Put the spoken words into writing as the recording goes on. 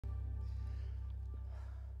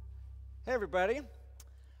Hey, everybody.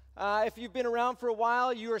 If you've been around for a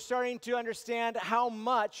while, you are starting to understand how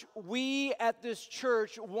much we at this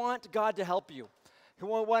church want God to help you. We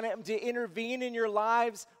want Him to intervene in your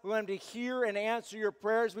lives. We want Him to hear and answer your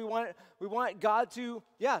prayers. We want God to,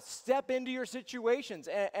 step into your situations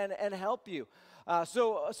and help you.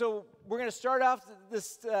 So we're going to start off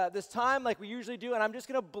this time like we usually do, and I'm just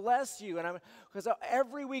going to bless you. Because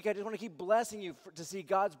every week I just want to keep blessing you to see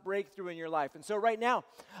God's breakthrough in your life. And so right now,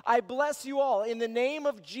 I bless you all in the name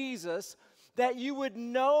of Jesus that you would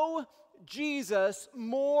know Jesus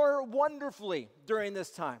more wonderfully during this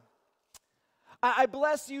time. I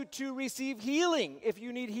bless you to receive healing if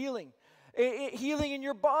you need healing. Healing in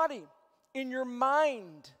your body, in your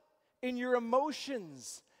mind, in your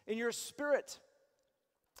emotions, in your spirit.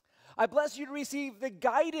 I bless you to receive the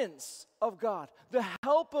guidance of God, the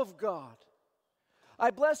help of God. I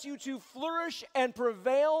bless you to flourish and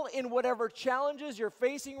prevail in whatever challenges you're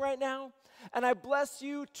facing right now. And I bless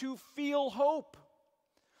you to feel hope,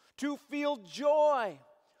 to feel joy,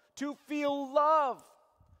 to feel love,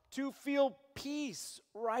 to feel peace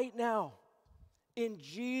right now. In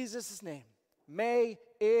Jesus' name, may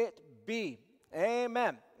it be.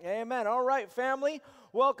 Amen. Amen. All right, family.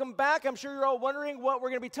 Welcome back. I'm sure you're all wondering what we're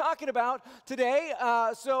going to be talking about today.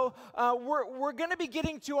 We're going to be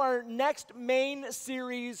getting to our next main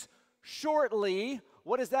series shortly.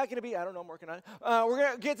 What is that going to be? I don't know. I'm working on it. We're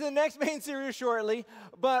going to get to the next main series shortly.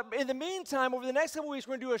 But in the meantime, over the next couple weeks,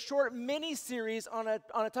 we're going to do a short mini-series on a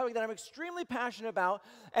topic that I'm extremely passionate about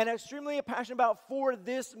for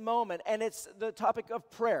this moment. And it's the topic of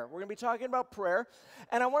prayer. We're going to be talking about prayer.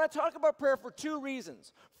 And I want to talk about prayer for two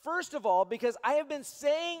reasons. First of all, because I have been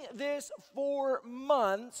saying this for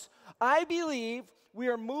months, I believe we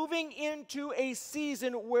are moving into a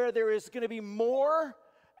season where there is going to be more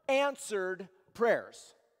answered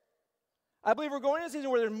prayers. I believe we're going into a season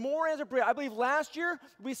where there's more answered prayer. I believe last year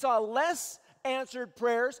we saw less answered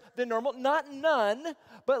prayers than normal. Not none,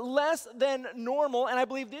 but less than normal. And I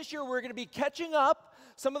believe this year we're going to be catching up.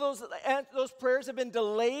 Some of those prayers have been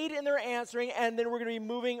delayed in their answering, and then we're going to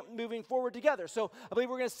be moving forward together. So I believe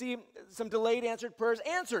we're going to see some delayed answered prayers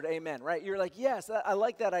answered. Amen, right? You're like, yes, I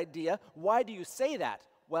like that idea. Why do you say that?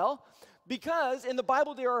 Well, because in the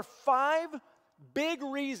Bible there are 5 big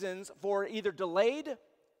reasons for either delayed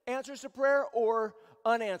answers to prayer or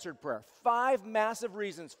unanswered prayer. 5 massive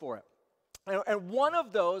reasons for it. And one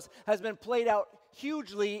of those has been played out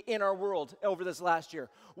hugely in our world over this last year.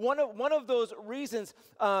 One of those reasons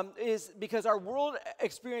is because our world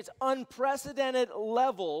experienced unprecedented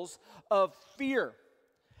levels of fear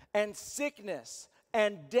and sickness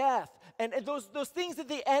and death, and those things that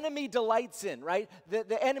the enemy delights in, right?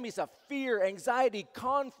 The enemy stuff, fear, anxiety,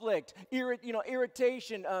 conflict,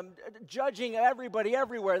 irritation, judging everybody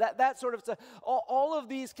everywhere, that sort of stuff, all of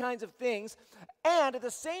these kinds of things. And at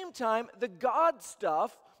the same time, the God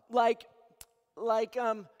stuff, like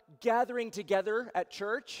gathering together at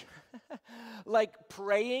church, like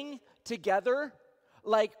praying together,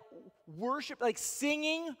 like worship, like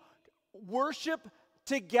singing, worship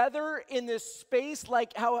together in this space,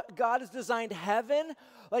 like how God has designed heaven,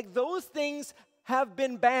 like those things have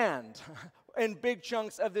been banned in big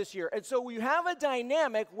chunks of this year. And so we have a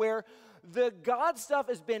dynamic where the God stuff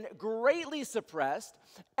has been greatly suppressed,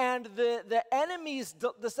 and the enemy's,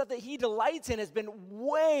 the stuff that he delights in has been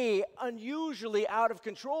way unusually out of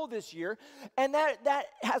control this year, and that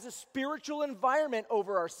has a spiritual environment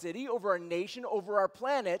over our city, over our nation, over our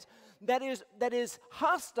planet that is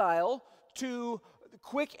hostile to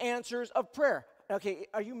quick answers of prayer. Okay,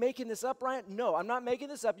 are you making this up, Ryan? No, I'm not making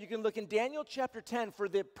this up. You can look in Daniel chapter 10 for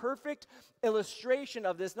the perfect illustration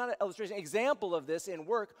of this, not an illustration, example of this in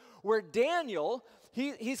work, where Daniel,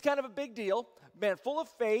 he's kind of a big deal, man, full of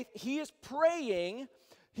faith. He is praying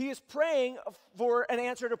for an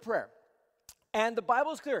answer to prayer. And the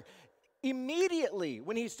Bible is clear. Immediately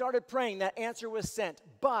when he started praying, that answer was sent,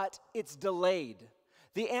 but it's delayed.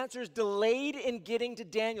 The answer is delayed in getting to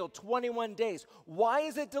Daniel, 21 days. Why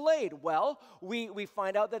is it delayed? Well, we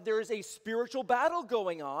find out that there is a spiritual battle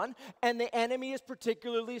going on, and the enemy is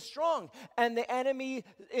particularly strong. And the enemy,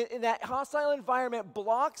 in that hostile environment,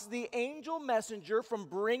 blocks the angel messenger from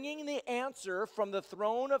bringing the answer from the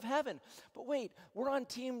throne of heaven. But wait, we're on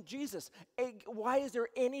Team Jesus. Why is there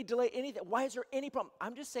any delay, anything? Why is there any problem?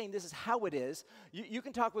 I'm just saying this is how it is. You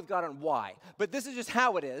can talk with God on why, but this is just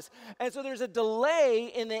how it is. And so there's a delay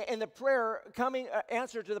in the prayer coming,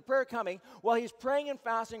 answer to the prayer coming, while he's praying and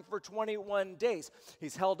fasting for 21 days.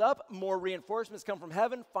 He's held up, more reinforcements come from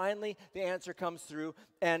heaven, finally the answer comes through,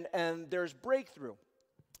 and there's breakthrough.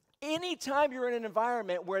 Anytime you're in an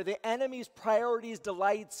environment where the enemy's priorities,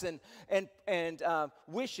 delights, and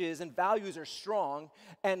wishes and values are strong,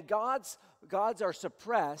 and God's are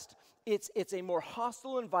suppressed, it's a more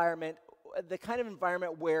hostile environment, the kind of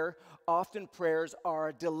environment where often prayers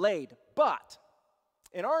are delayed. But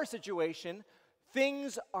in our situation,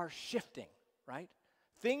 things are shifting, right?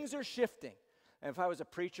 Things are shifting. And if I was a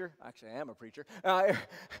preacher, actually I am a preacher.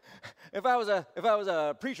 If I was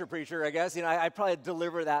a preacher, I guess, I'd probably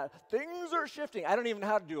deliver that. Things are shifting. I don't even know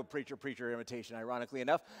how to do a preacher imitation, ironically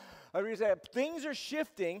enough. I would say things are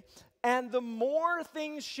shifting, and the more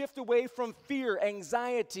things shift away from fear,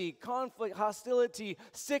 anxiety, conflict, hostility,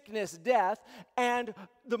 sickness, death, and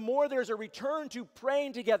the more there's a return to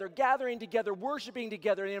praying together, gathering together, worshiping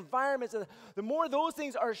together, the environments, the more those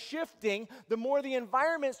things are shifting, the more the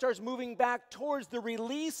environment starts moving back towards the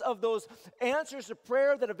release of those answers to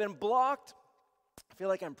prayer that have been blocked. I feel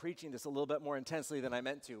like I'm preaching this a little bit more intensely than I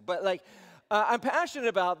meant to, but I'm passionate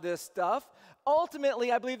about this stuff.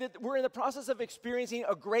 Ultimately, I believe that we're in the process of experiencing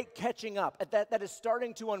a great catching up that is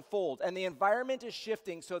starting to unfold, and the environment is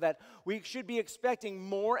shifting so that we should be expecting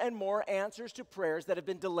more and more answers to prayers that have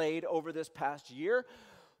been delayed over this past year.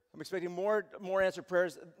 I'm expecting more answered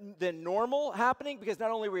prayers than normal happening, because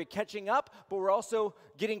not only are we catching up, but we're also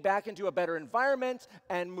getting back into a better environment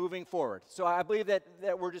and moving forward. So I believe that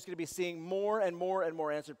we're just going to be seeing more and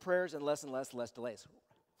more answered prayers and less delays.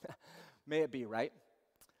 May it be, right?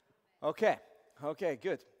 Okay,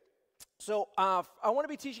 good. So I want to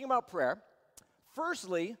be teaching about prayer.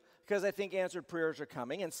 Firstly, because I think answered prayers are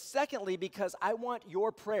coming. And secondly, because I want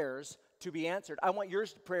your prayers to be answered. I want your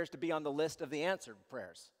prayers to be on the list of the answered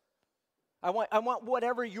prayers. I want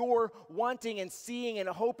whatever you're wanting and seeing and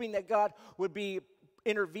hoping that God would be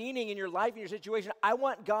intervening in your life, in your situation. I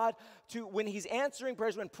want God to, when He's answering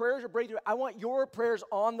prayers, when prayers are breakthrough, I want your prayers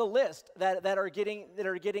on the list that are getting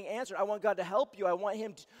answered. I want God to help you. I want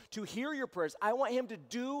Him to hear your prayers. I want Him to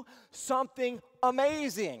do something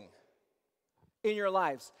amazing in your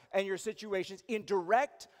lives and your situations in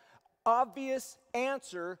direct, obvious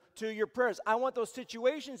answer to your prayers. I want those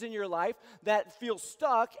situations in your life that feel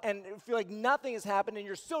stuck and feel like nothing has happened and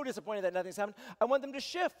you're so disappointed that nothing's happened. I want them to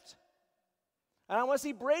shift. And I want to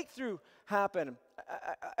see breakthrough happen.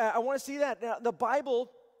 I want to see that. Now, the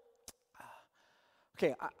Bible,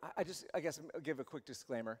 okay, I guess I'll give a quick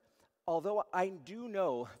disclaimer. Although I do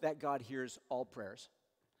know that God hears all prayers,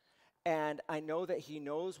 and I know that He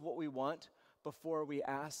knows what we want before we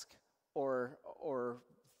ask or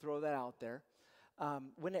throw that out there,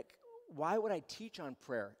 why would I teach on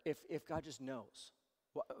prayer if God just knows?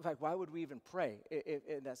 In fact, why would we even pray?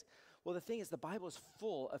 Well, the thing is, the Bible is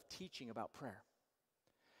full of teaching about prayer.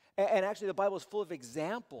 And actually, the Bible is full of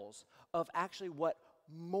examples of actually what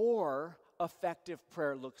more effective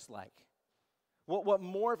prayer looks like. What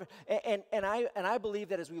more, and I believe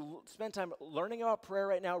that as we spend time learning about prayer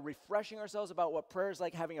right now, refreshing ourselves about what prayer is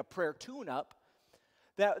like, having a prayer tune-up,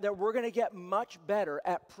 that we're going to get much better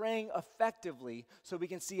at praying effectively so we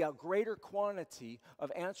can see a greater quantity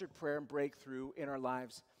of answered prayer and breakthrough in our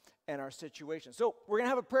lives and our situations. So we're going to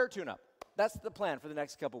have a prayer tune-up. That's the plan for the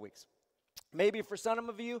next couple weeks. Maybe for some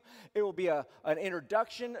of you, it will be an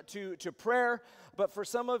introduction to prayer. But for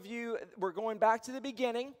some of you, we're going back to the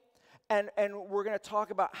beginning, and we're going to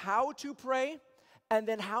talk about how to pray, and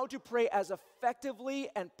then how to pray as effectively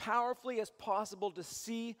and powerfully as possible to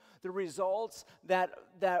see the results that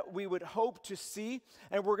we would hope to see.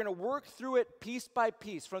 And we're going to work through it piece by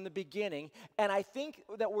piece from the beginning. And I think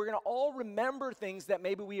that we're going to all remember things that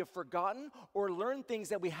maybe we have forgotten, or learn things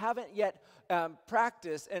that we haven't yet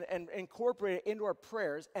practiced and incorporated into our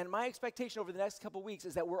prayers. And my expectation over the next couple weeks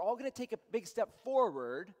is that we're all going to take a big step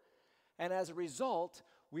forward. And as a result,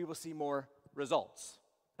 we will see more results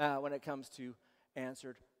when it comes to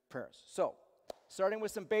answered prayers. So, starting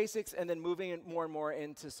with some basics and then moving more and more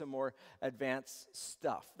into some more advanced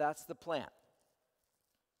stuff. That's the plan.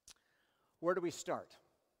 Where do we start?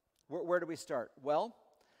 Where do we start? Well,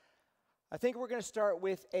 I think we're going to start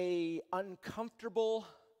with an uncomfortable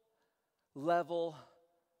level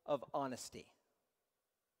of honesty.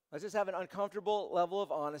 Let's just have an uncomfortable level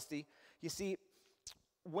of honesty. You see,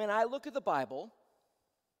 when I look at the Bible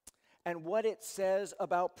and what it says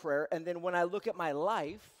about prayer, and then when I look at my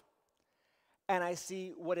life and I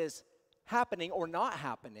see what is happening or not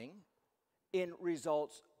happening in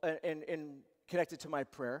results in connected to my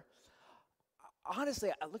prayer,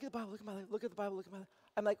 honestly, I look at the Bible, look at the Bible,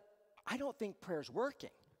 I'm like, I don't think prayer's working.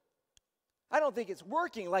 I don't think it's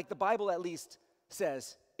working like the Bible at least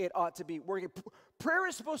says it ought to be working. Prayer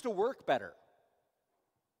is supposed to work better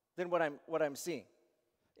than what I'm seeing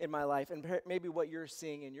in my life, and maybe what you're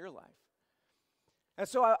seeing in your life. And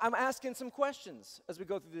so I'm asking some questions as we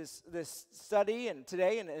go through this study and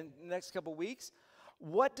today and in the next couple weeks.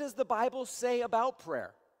 What does the Bible say about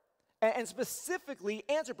prayer? And specifically,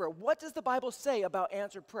 answered prayer. What does the Bible say about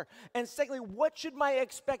answered prayer? And secondly, what should my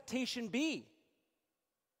expectation be?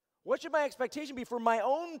 What should my expectation be for my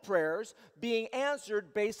own prayers being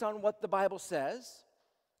answered based on what the Bible says?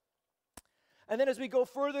 And then as we go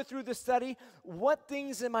further through the study, what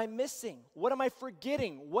things am I missing? What am I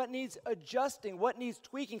forgetting? What needs adjusting? What needs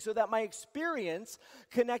tweaking so that my experience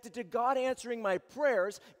connected to God answering my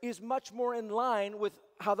prayers is much more in line with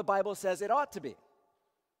how the Bible says it ought to be?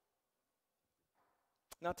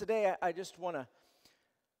 Now today, I just want to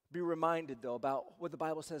be reminded, though, about what the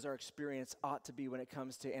Bible says our experience ought to be when it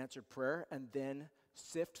comes to answered prayer, and then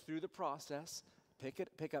sift through the process,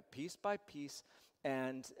 pick up piece by piece,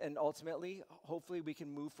 and ultimately, hopefully we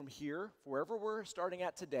can move from here, wherever we're starting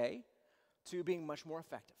at today, to being much more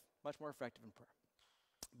effective in prayer.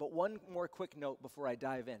 But one more quick note before I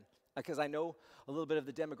dive in, because I know a little bit of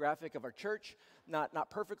the demographic of our church,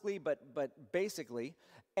 not perfectly, but basically,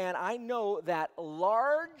 and I know that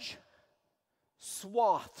large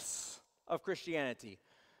swaths of Christianity.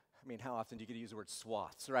 I mean, how often do you get to use the word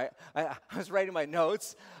swaths, right? I was writing my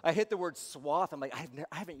notes. I hit the word swath. I'm like, I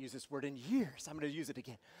haven't used this word in years. I'm going to use it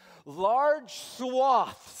again. Large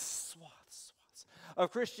swaths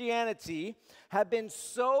of Christianity have been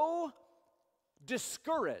so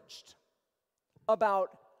discouraged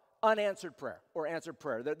about unanswered prayer or answered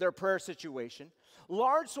prayer, their prayer situation.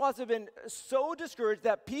 Large swaths have been so discouraged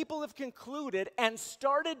that people have concluded and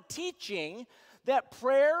started teaching that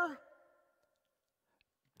prayer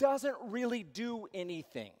doesn't really do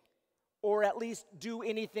anything, or at least do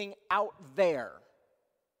anything out there.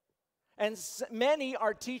 And many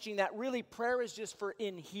are teaching that really prayer is just for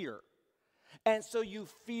in here. And so you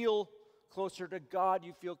feel closer to God,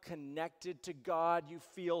 you feel connected to God, you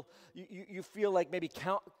feel like maybe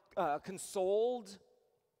consoled,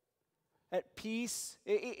 at peace.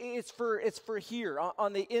 It's for here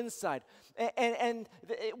on the inside. And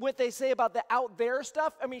what they say about the out there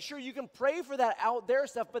stuff, I mean, sure, you can pray for that out there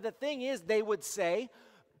stuff, but the thing is, they would say,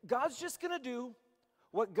 God's just going to do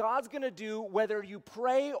what God's going to do, whether you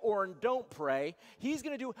pray or don't pray. He's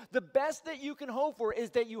going to do the best that you can hope for is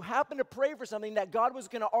that you happen to pray for something that God was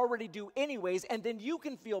going to already do anyways, and then you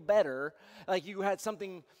can feel better, like you had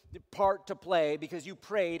something part to play because you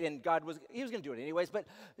prayed and He was going to do it anyways. But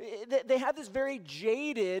they have this very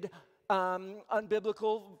jaded,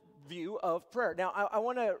 unbiblical view of prayer. Now, I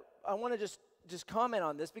want to just comment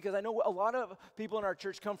on this because I know a lot of people in our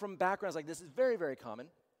church come from backgrounds like this. Is very, very common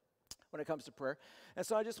when it comes to prayer. And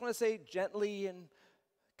so I just want to say gently and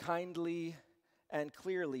kindly and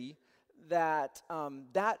clearly that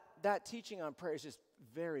that teaching on prayer is just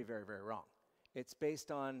very, very, very wrong. It's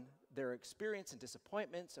based on their experience and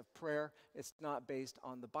disappointments of prayer. It's not based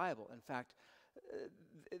on the Bible. In fact,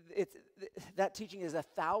 that teaching is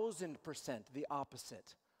 1,000% the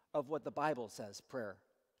opposite of what the Bible says prayer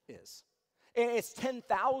is. And it's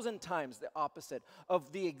 10,000 times the opposite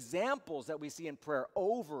of the examples that we see in prayer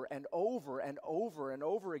over and over and over and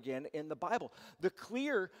over again in the Bible. The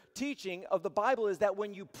clear teaching of the Bible is that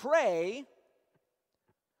when you pray,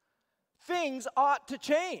 things ought to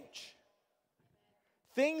change.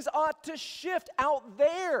 Things ought to shift out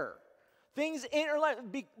there. Things in your life,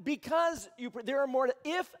 because there are more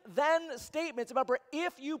if-then statements about prayer.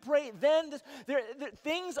 If you pray, then this,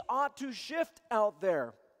 things ought to shift out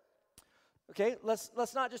there. Okay,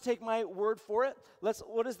 let's not just take my word for it.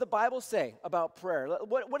 What does the Bible say about prayer?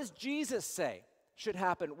 What does Jesus say should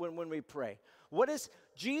happen when we pray? What is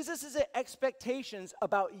Jesus' expectations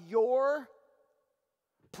about your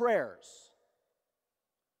prayers?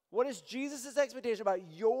 What is Jesus' expectation about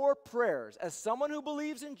your prayers? As someone who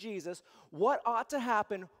believes in Jesus, what ought to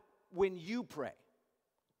happen when you pray?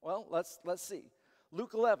 Well, let's see.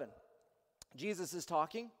 Luke 11, Jesus is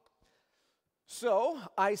talking. So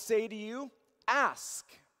I say to you, ask,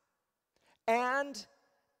 and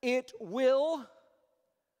it will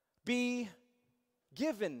be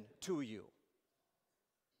given to you.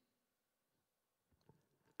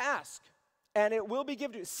 Ask, and it will be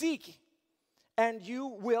given to you. Seek, and you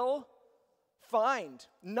will find.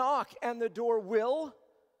 Knock, and the door will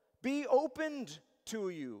be opened to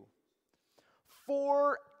you.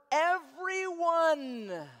 For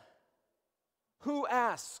everyone who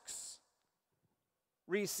asks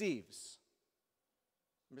receives.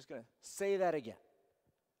 I'm just going to say that again.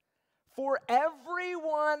 For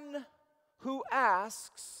everyone who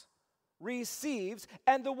asks receives,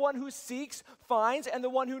 and the one who seeks finds, and the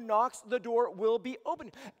one who knocks, the door will be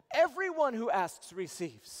opened. Everyone who asks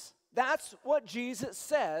receives. That's what Jesus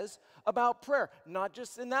says about prayer. Not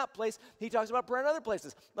just in that place, he talks about prayer in other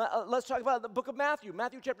places. Let's talk about the book of Matthew,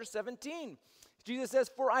 Matthew chapter 17. Jesus says,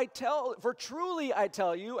 for truly I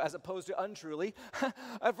tell you, as opposed to untruly,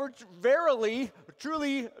 for verily,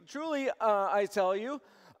 truly, I tell you,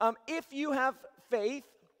 if you have faith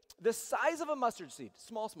the size of a mustard seed,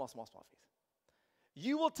 small faith,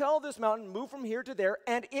 you will tell this mountain, move from here to there,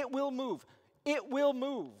 and it will move. It will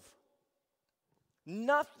move.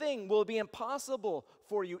 Nothing will be impossible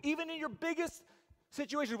for you. Even in your biggest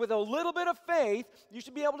situations, with a little bit of faith, you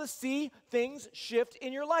should be able to see things shift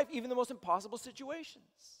in your life, even the most impossible situations.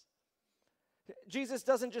 Jesus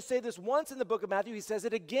doesn't just say this once in the book of Matthew, he says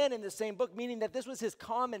it again in the same book, meaning that this was his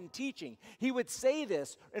common teaching. He would say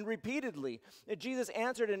this and repeatedly. And Jesus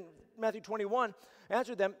answered in Matthew 21,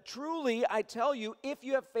 answered them, truly I tell you, if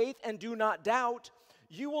you have faith and do not doubt,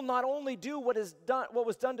 you will not only do what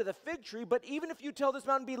was done to the fig tree, but even if you tell this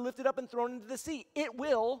mountain be lifted up and thrown into the sea, it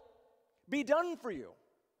will be done for you.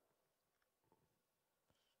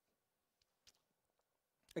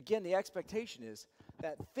 Again, the expectation is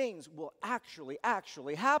that things will actually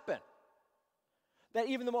happen. That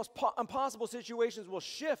even the most impossible situations will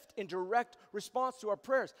shift in direct response to our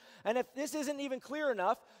prayers. And if this isn't even clear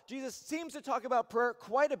enough, Jesus seems to talk about prayer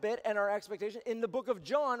quite a bit and our expectation. In the book of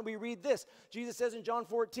John, we read this. Jesus says in John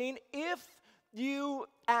 14, if you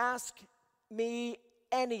ask me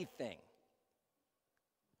anything,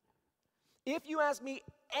 if you ask me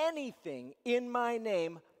anything in my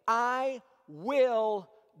name, I will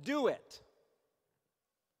do it.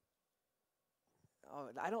 Oh,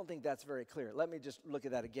 I don't think that's very clear. Let me just look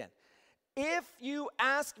at that again. If you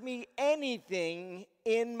ask me anything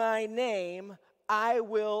in my name, I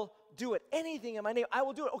will do it. Anything in my name, I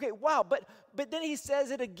will do it. Okay, wow. But then he says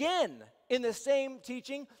it again in the same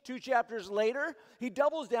teaching 2 chapters later. He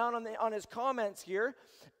doubles down on his comments here.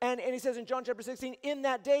 And he says in John chapter 16, in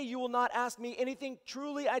that day you will not ask me anything.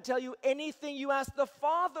 Truly, I tell you, anything you ask the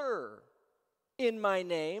Father in my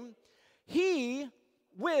name, he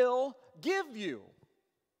will give you.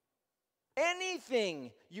 Anything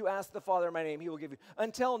you ask the Father in my name, he will give you.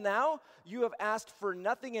 Until now, you have asked for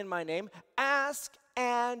nothing in my name. Ask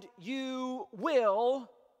and you will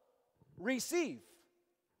receive,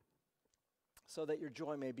 so that your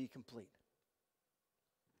joy may be complete.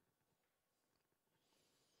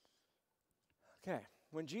 Okay,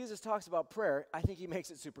 when Jesus talks about prayer, I think he makes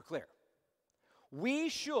it super clear. We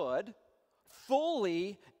should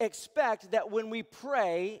fully expect that when we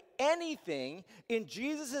pray anything in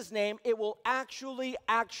Jesus' name, it will actually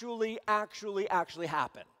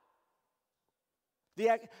happen.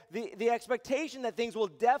 The expectation that things will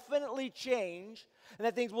definitely change and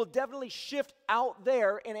that things will definitely shift out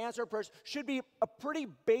there and answer prayers should be a pretty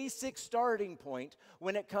basic starting point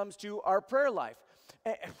when it comes to our prayer life.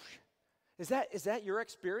 Is that your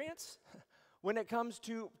experience when it comes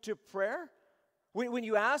to prayer? When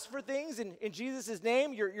you ask for things in Jesus'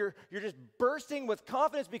 name, you're just bursting with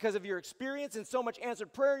confidence because of your experience and so much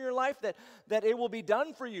answered prayer in your life that it will be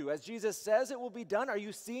done for you. As Jesus says it will be done. Are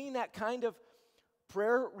you seeing that kind of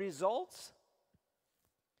prayer results?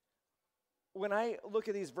 When I look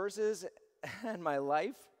at these verses and my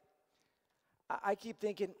life, I keep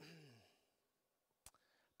thinking,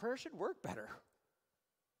 prayer should work better.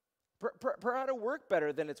 Prayer ought to work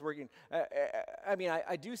better than it's working.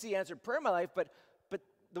 I do see answered prayer in my life, but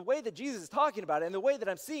the way that Jesus is talking about it and the way that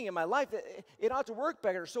I'm seeing in my life, it ought to work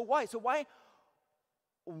better. So why?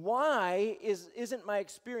 Why isn't my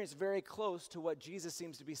experience very close to what Jesus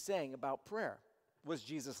seems to be saying about prayer? Was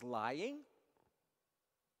Jesus lying?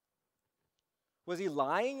 Was he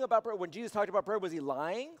lying about prayer? When Jesus talked about prayer, was he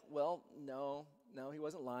lying? Well, no, he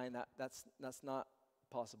wasn't lying. That's not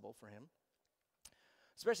possible for him.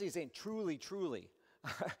 Especially saying truly,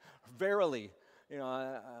 verily,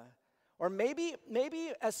 or maybe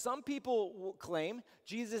as some people will claim,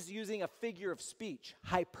 Jesus using a figure of speech,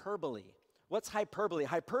 hyperbole. What's hyperbole?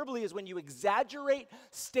 Hyperbole is when you exaggerate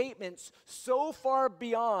statements so far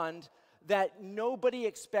beyond that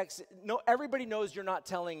everybody knows you're not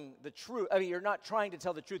telling the truth. I mean, you're not trying to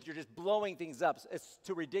tell the truth, you're just blowing things up. It's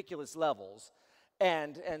to ridiculous levels.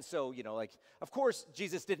 And so, of course,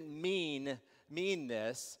 Jesus didn't mean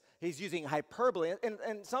this. He's using hyperbole,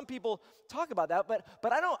 and some people talk about that,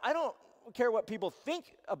 but I don't care what people think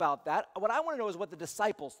about that. What I want to know is what the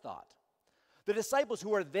disciples thought. The disciples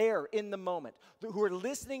who are there in the moment, who are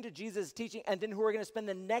listening to Jesus' teaching, and then who are going to spend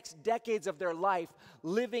the next decades of their life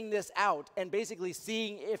living this out and basically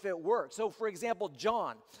seeing if it works. So, for example,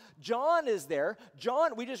 John is there.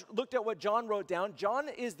 We just looked at what John wrote down. John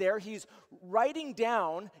is there. He's writing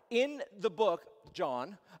down in the book,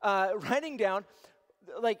 John, writing down,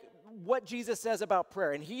 like, what Jesus says about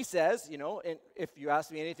prayer. And he says, if you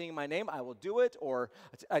ask me anything in my name, I will do it. Or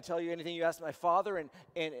I tell you anything you ask my Father and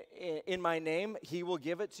in my name, he will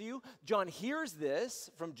give it to you. John hears this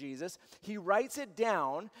from Jesus. He writes it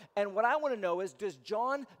down. And what I want to know is, does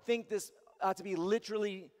John think this ought to be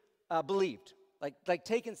literally believed? Like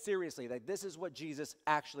taken seriously, like this is what Jesus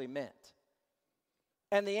actually meant?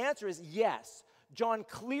 And the answer is yes. John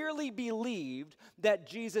clearly believed that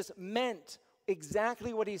Jesus meant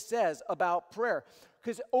exactly what he says about prayer.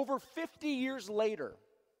 Because over 50 years later,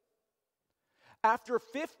 after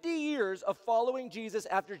 50 years of following Jesus,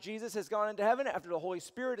 after Jesus has gone into heaven, after the Holy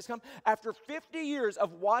Spirit has come, after 50 years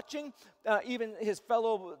of watching even his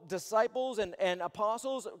fellow disciples and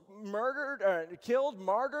apostles murdered, killed,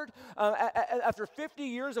 martyred, after 50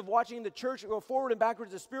 years of watching the church go forward and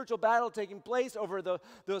backwards, the spiritual battle taking place over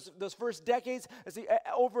those first decades,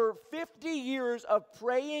 over 50 years of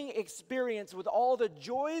praying experience with all the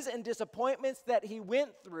joys and disappointments that he went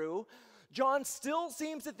through, John still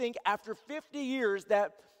seems to think after 50 years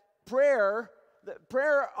that prayer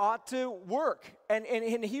ought to work. And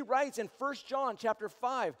he writes in 1 John chapter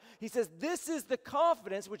 5, he says, this is the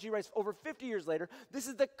confidence, which he writes over 50 years later, this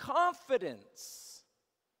is the confidence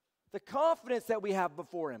that we have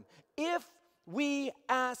before him. If we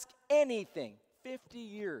ask anything, 50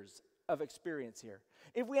 years of experience here.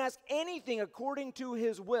 If we ask anything according to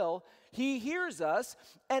his will, he hears us.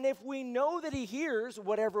 And if we know that he hears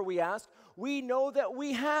whatever we ask, we know that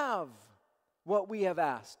we have what we have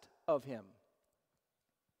asked of him.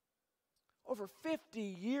 Over 50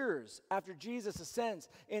 years after Jesus ascends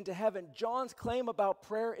into heaven, John's claim about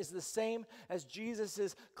prayer is the same as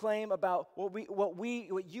Jesus' claim about what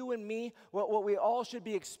you and me, what we all should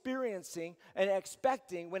be experiencing and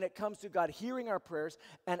expecting when it comes to God hearing our prayers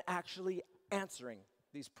and actually answering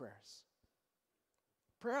these prayers.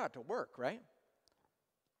 Prayer ought to work, right?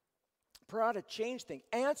 Prayer ought to change things.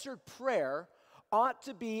 Answered prayer ought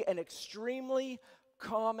to be an extremely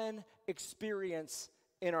common experience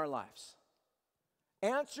in our lives.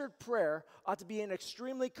 Answered prayer ought to be an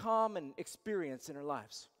extremely common experience in our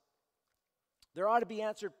lives. There ought to be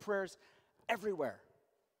answered prayers everywhere.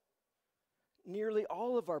 Nearly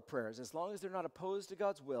all of our prayers, as long as they're not opposed to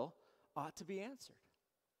God's will, ought to be answered.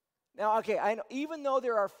 Now, okay, I know, even though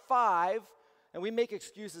there are 5, and we make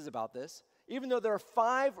excuses about this, even though there are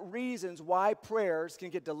 5 reasons why prayers can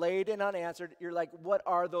get delayed and unanswered, you're like, what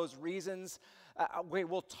are those reasons?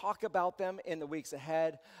 We'll talk about them in the weeks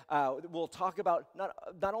ahead. We'll talk about,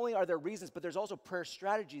 not only are there reasons, but there's also prayer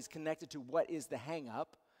strategies connected to what is the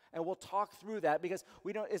hang-up. And we'll talk through that because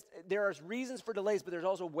there are reasons for delays, but there's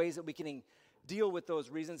also ways that we can deal with those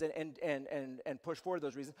reasons and push forward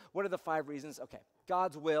those reasons. What are the 5 reasons? Okay,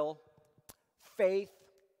 God's will, faith,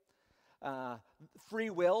 free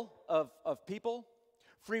will of people,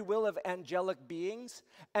 free will of angelic beings,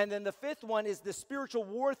 and then the 5th one is the spiritual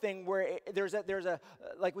war thing, where there's a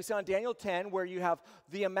like we saw in Daniel 10, where you have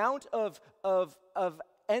the amount of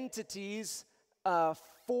entities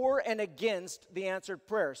for and against the answered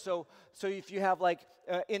prayer. So if you have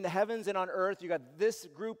in the heavens and on earth, you got this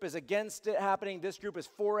group is against it happening, this group is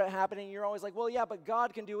for it happening. You're always like, well, yeah, but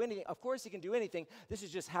God can do anything. Of course he can do anything. This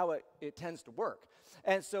is just how it tends to work.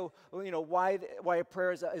 And so, why a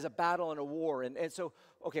prayer is a battle and a war. And so,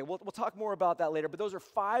 okay, we'll talk more about that later. But those are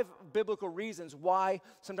 5 biblical reasons why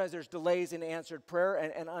sometimes there's delays in answered prayer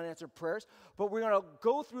and unanswered prayers. But we're going to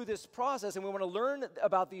go through this process, and we want to learn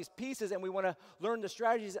about these pieces, and we want to learn the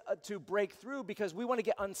strategies to break through, because we want to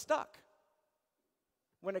get unstuck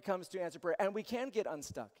when it comes to answered prayer. And we can get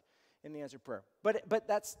unstuck in the answered prayer. But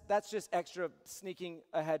that's just extra sneaking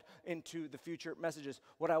ahead into the future messages.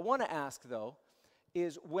 What I want to ask, though,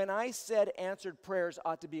 is when I said answered prayers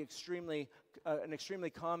ought to be an extremely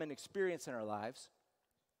common experience in our lives,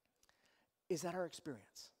 is that our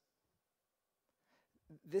experience?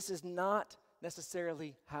 This is not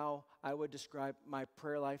necessarily how I would describe my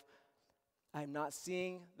prayer life. I'm not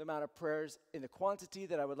seeing the amount of prayers in the quantity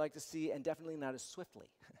that I would like to see, and definitely not as swiftly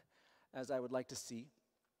as I would like to see.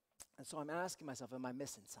 And so I'm asking myself, am I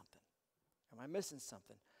missing something? Am I missing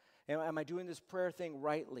something? Am I doing this prayer thing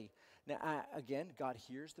rightly? Now, again, God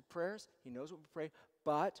hears the prayers. He knows what we pray.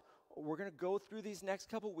 But we're going to go through these next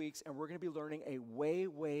couple weeks, and we're going to be learning a way,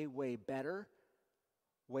 way, way better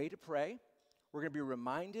way to pray. We're going to be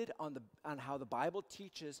reminded on how the Bible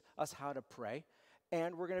teaches us how to pray.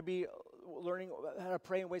 And we're going to be learning how to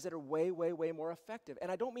pray in ways that are way, way, way more effective. And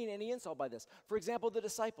I don't mean any insult by this. For example, the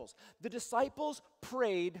disciples. The disciples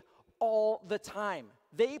prayed all the time.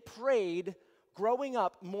 They prayed growing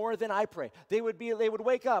up more than I pray. They would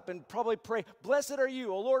wake up and probably pray, "Blessed are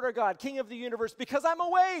you, O Lord our God, King of the universe, because I'm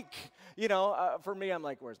awake." For me, I'm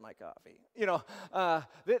like, "Where's my coffee?"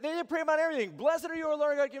 They pray about everything. "Blessed are you, O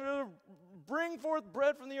Lord our God, King of the universe, bring forth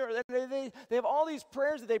bread from the earth." They have all these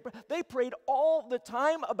prayers that they prayed all the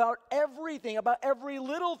time about everything, about every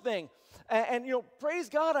little thing. And praise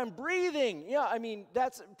God, I'm breathing. Yeah, I mean,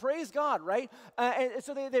 that's, praise God, right? And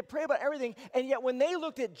so they pray about everything. And yet when they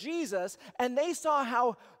looked at Jesus and they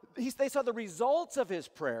saw they saw the results of his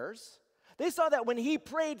prayers, they saw that when he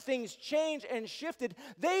prayed, things changed and shifted.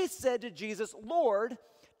 They said to Jesus, "Lord,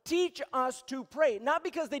 teach us to pray." Not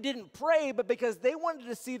because they didn't pray, but because they wanted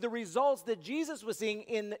to see the results that Jesus was seeing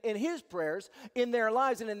in his prayers, in their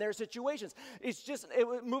lives and in their situations. It's just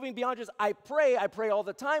moving beyond just I pray all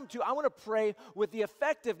the time, to I want to pray with the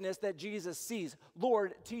effectiveness that Jesus sees.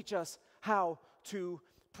 Lord, teach us how to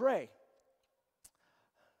pray.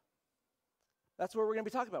 That's what we're going to be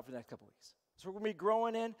talking about for the next couple weeks. So we're going to be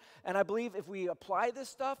growing in, and I believe if we apply this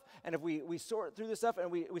stuff, and if we sort through this stuff, and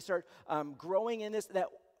we start growing in this, that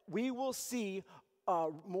we will see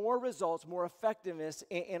more results, more effectiveness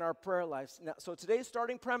in our prayer lives. Now, so today's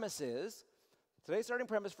starting premise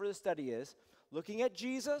for this study is, looking at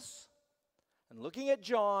Jesus and looking at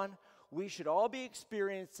John, we should all be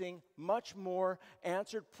experiencing much more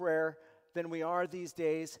answered prayer than we are these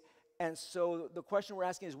days. And so the question we're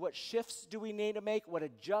asking is, what shifts do we need to make? What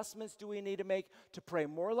adjustments do we need to make to pray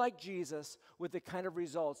more like Jesus with the kind of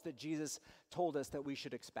results that Jesus told us that we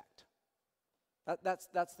should expect? That's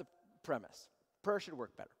the premise. Prayer should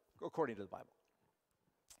work better, according to the Bible.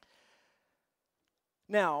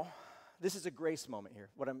 Now, this is a grace moment here.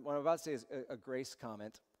 What I'm about to say is a grace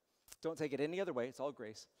comment. Don't take it any other way. It's all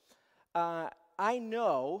grace. I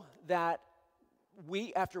know that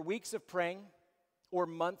after weeks of praying, or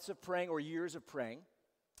months of praying, or years of praying,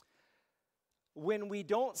 when we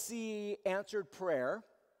don't see answered prayer,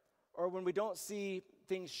 or when we don't see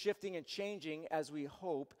things shifting and changing as we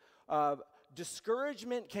hope,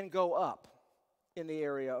 discouragement can go up in the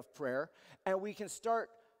area of prayer, and we can start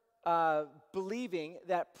believing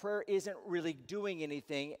that prayer isn't really doing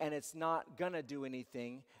anything, and it's not going to do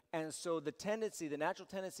anything. And so the natural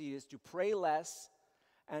tendency is to pray less,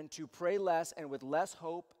 and with less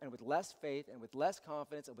hope, and with less faith, and with less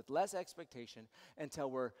confidence, and with less expectation, until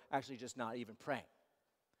we're actually just not even praying.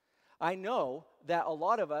 I know that a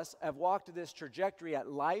lot of us have walked this trajectory at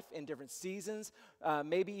life in different seasons,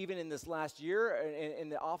 maybe even in this last year, in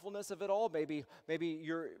the awfulness of it all. Maybe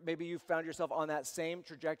you found yourself on that same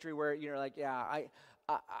trajectory where you're like, yeah,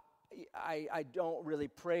 I don't really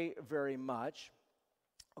pray very much.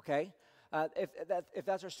 Okay, if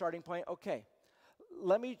that's our starting point, okay.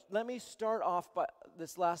 Let me start off by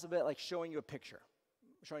this last bit, like showing you a picture.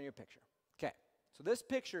 Okay, so this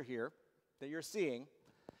picture here that you're seeing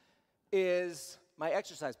is my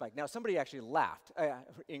exercise bike. Now, somebody actually laughed.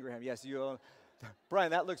 Ingraham, yes, you.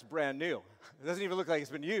 Brian, that looks brand new. It doesn't even look like it's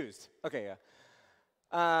been used. Okay,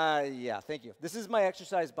 yeah. Yeah, thank you. This is my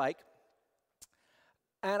exercise bike.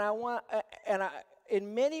 And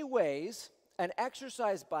in many ways, an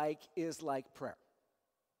exercise bike is like prayer.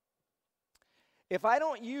 If I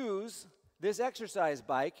don't use this exercise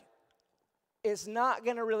bike, it's not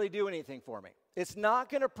going to really do anything for me. It's not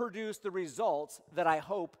going to produce the results that I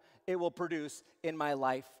hope it will produce in my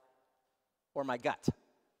life or my gut.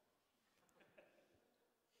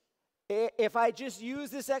 If I just use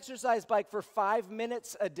this exercise bike for 5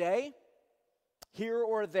 minutes a day, here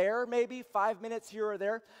or there, maybe 5 minutes here or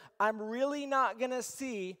there, I'm really not going to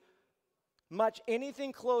see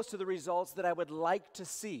anything close to the results that I would like to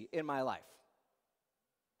see in my life.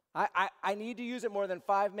 I need to use it more than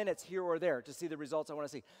 5 minutes here or there to see the results I want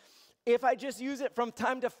to see. If I just use it from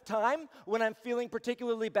time to time when I'm feeling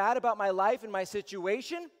particularly bad about my life and my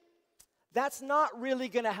situation, that's not really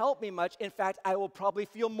going to help me much. In fact, I will probably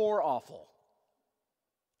feel more awful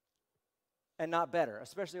and not better,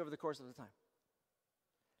 especially over the course of the time.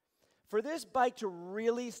 For this bike to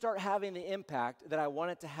really start having the impact that I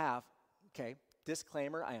want it to have, okay,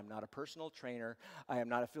 disclaimer, I am not a personal trainer. I am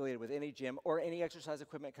not affiliated with any gym or any exercise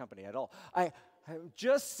equipment company at all. I'm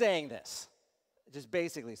just saying this, just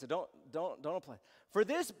basically, so don't apply. For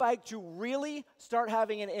this bike to really start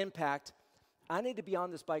having an impact, I need to be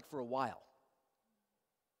on this bike for a while.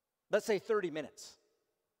 Let's say 30 minutes.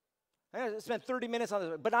 I'm going to spend 30 minutes on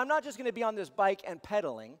this, but I'm not just going to be on this bike and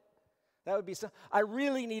pedaling. That would be I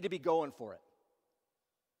really need to be going for it.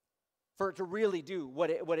 for it to really do what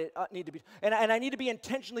it need to be. And I need to be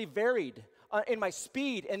intentionally varied in my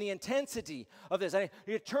speed and the intensity of this. I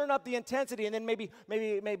need to turn up the intensity and then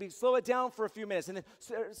maybe slow it down for a few minutes and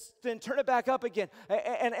then turn it back up again.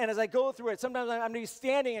 And as I go through it, sometimes I'm going to be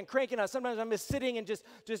standing and cranking out. Sometimes I'm just sitting and just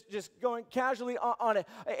going casually on it.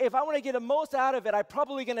 If I want to get the most out of it, I'm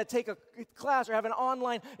probably going to take a class or have an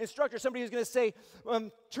online instructor, somebody who's going to say,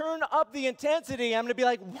 turn up the intensity. I'm going to be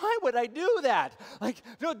like, why would I do that? Like,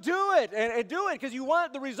 no, do it and do it because you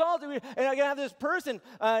want the result. And I'm going to have this person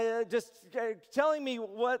just telling me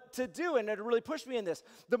what to do, and it really pushed me in this.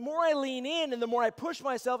 The more I lean in and the more I push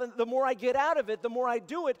myself and the more I get out of it, the more I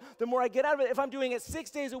do it, the more I get out of it. If I'm doing it 6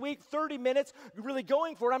 days a week, 30 minutes, really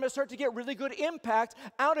going for it, I'm going to start to get really good impact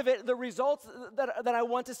out of it, the results that I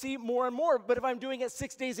want to see more and more. But if I'm doing it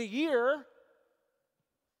 6 days a year,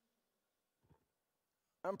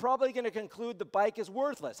 I'm probably going to conclude the bike is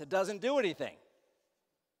worthless. It doesn't do anything.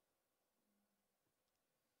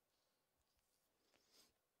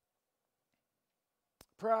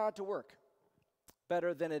 Prayer ought to work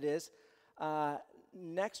better than it is.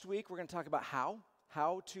 Next week, we're going to talk about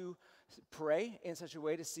how to pray in such a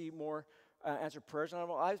way to see more answered prayers in our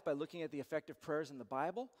lives by looking at the effective prayers in the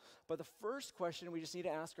Bible. But the first question we just need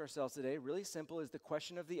to ask ourselves today, really simple, is the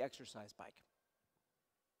question of the exercise bike.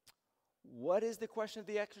 What is the question of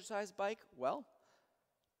the exercise bike? Well,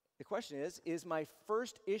 the question is my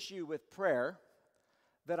first issue with prayer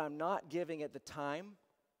that I'm not giving it the time,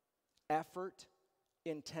 effort,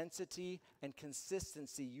 intensity, and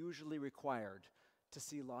consistency usually required to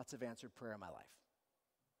see lots of answered prayer in my life?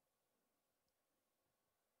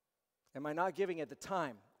 Am I not giving it the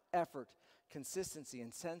time, effort, consistency, and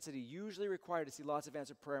intensity usually required to see lots of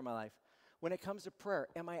answered prayer in my life? When it comes to prayer,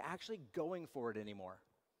 am I actually going for it anymore?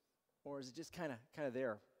 Or is it just kind of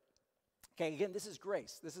there? Okay, again, this is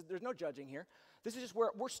grace. There's no judging here. This is just where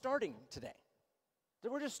we're starting today.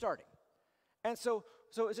 We're just starting. And so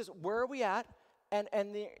it's just, where are we at? And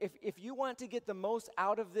if you want to get the most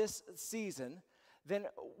out of this season, then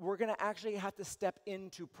we're going to actually have to step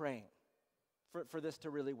into praying for this to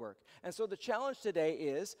really work. And so the challenge today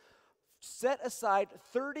is set aside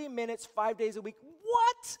 30 minutes, 5 days a week.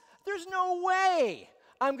 What? There's no way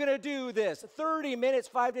I'm going to do this. 30 minutes,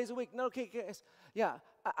 5 days a week. No, okay, guys. Yeah,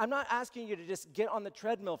 I'm not asking you to just get on the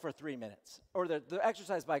treadmill for 3 minutes or the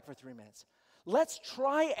exercise bike for 3 minutes. Let's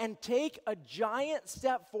try and take a giant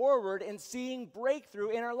step forward in seeing breakthrough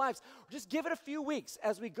in our lives. Just give it a few weeks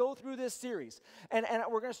as we go through this series. And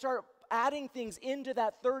we're going to start adding things into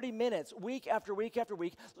that 30 minutes week after week after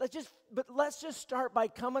week. Let's just start by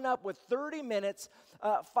coming up with 30 minutes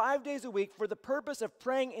 5 days a week for the purpose of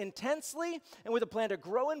praying intensely and with a plan to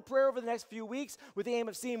grow in prayer over the next few weeks with the aim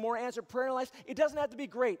of seeing more answered prayer in our lives. It doesn't have to be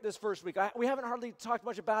great this first week. We haven't hardly talked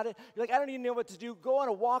much about it. You're like, I don't even know what to do. Go on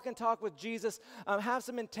a walk and talk with Jesus. Have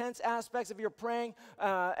some intense aspects of your praying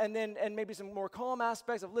and maybe some more calm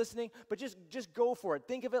aspects of listening, but just go for it.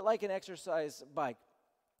 Think of it like an exercise bike.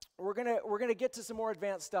 We're gonna get to some more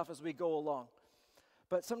advanced stuff as we go along.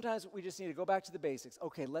 But sometimes we just need to go back to the basics.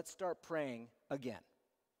 Okay, let's start praying again.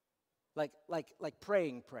 Like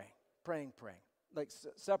praying. Like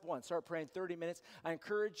step one, start praying 30 minutes. I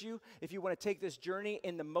encourage you, if you want to take this journey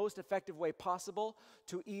in the most effective way possible,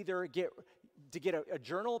 to either get a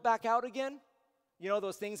journal back out again. You know,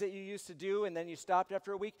 those things that you used to do and then you stopped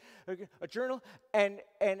after a week, a journal, and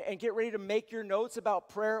get ready to make your notes about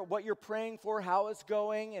prayer, what you're praying for, how it's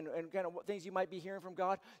going, and kind of what things you might be hearing from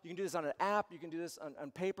God. You can do this on an app, you can do this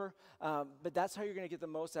on paper, but that's how you're going to get the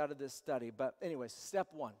most out of this study. But anyways, step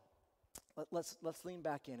one, let's lean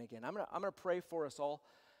back in again. I'm gonna pray for us all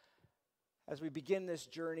as we begin this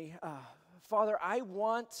journey. Father, I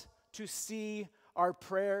want to see our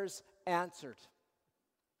prayers answered.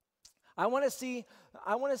 I want to see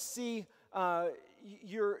the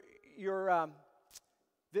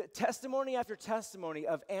testimony after testimony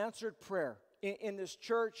of answered prayer in this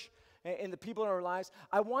church, in the people in our lives.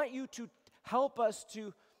 I want you to help us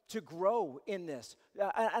to grow in this.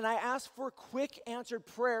 And I ask for quick answered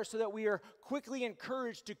prayer so that we are quickly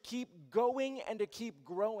encouraged to keep going and to keep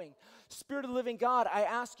growing. Spirit of the living God, I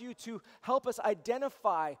ask you to help us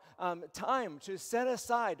identify time to set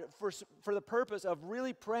aside for the purpose of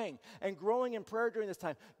really praying and growing in prayer during this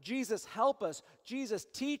time. Jesus, help us. Jesus,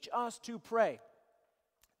 teach us to pray.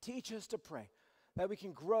 Teach us to pray, that we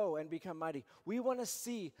can grow and become mighty. We want to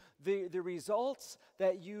see the results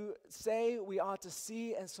that you say we ought to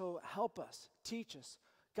see, and so help us, teach us,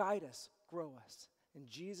 guide us, grow us. In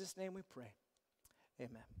Jesus' name we pray.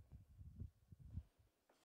 Amen.